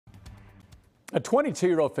A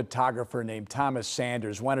 22-year-old photographer named Thomas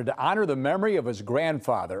Sanders wanted to honor the memory of his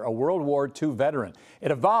grandfather, a World War II veteran. It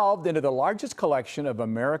evolved into the largest collection of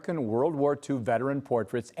American World War II veteran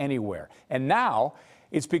portraits anywhere. And now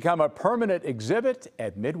it's become a permanent exhibit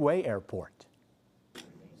at Midway Airport.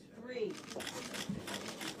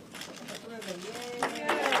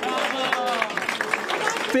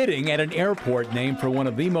 Fitting at an airport named for one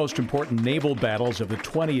of the most important naval battles of the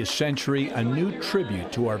 20th century, a new tribute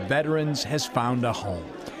to our veterans has found a home.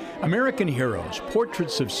 American Heroes,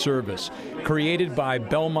 Portraits of Service, created by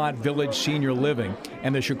Belmont Village Senior Living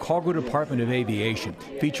and the Chicago Department of Aviation,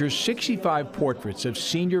 features 65 portraits of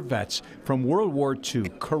senior vets from World War II,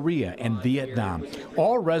 Korea, and Vietnam,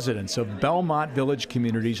 all residents of Belmont Village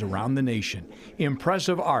communities around the nation.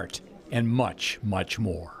 Impressive art and much, much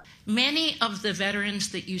more. Many of the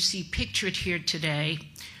veterans that you see pictured here today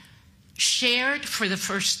shared for the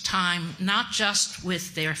first time not just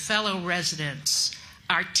with their fellow residents,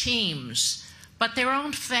 our teams, but their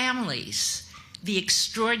own families, the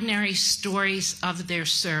extraordinary stories of their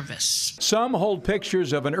service. Some hold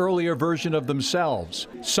pictures of an earlier version of themselves.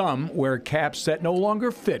 Some wear caps that no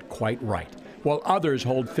longer fit quite right, while others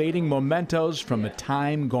hold fading mementos from a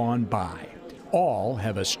time gone by. All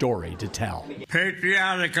have a story to tell.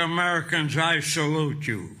 Patriotic Americans, I salute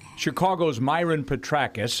you. Chicago's Myron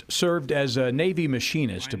Petrakis served as a Navy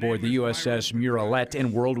machinist aboard the USS Muralette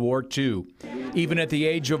in World War II. Even at the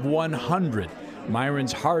age of 100,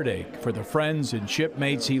 Myron's heartache for the friends and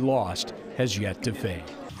shipmates he lost has yet to fade.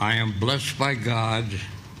 I am blessed by God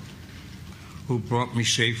who brought me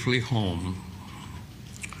safely home.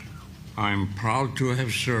 I am proud to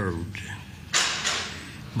have served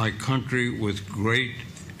my country with great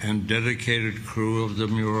and dedicated crew of the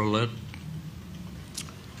Muralette.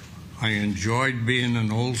 I enjoyed being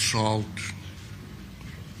an old salt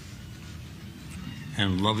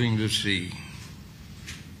and loving the sea.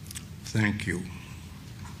 Thank you.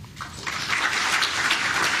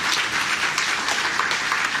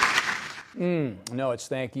 No, it's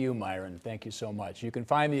thank you, Myron. Thank you so much. You can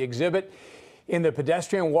find the exhibit in the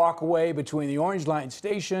pedestrian walkway between the Orange Line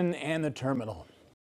station and the terminal.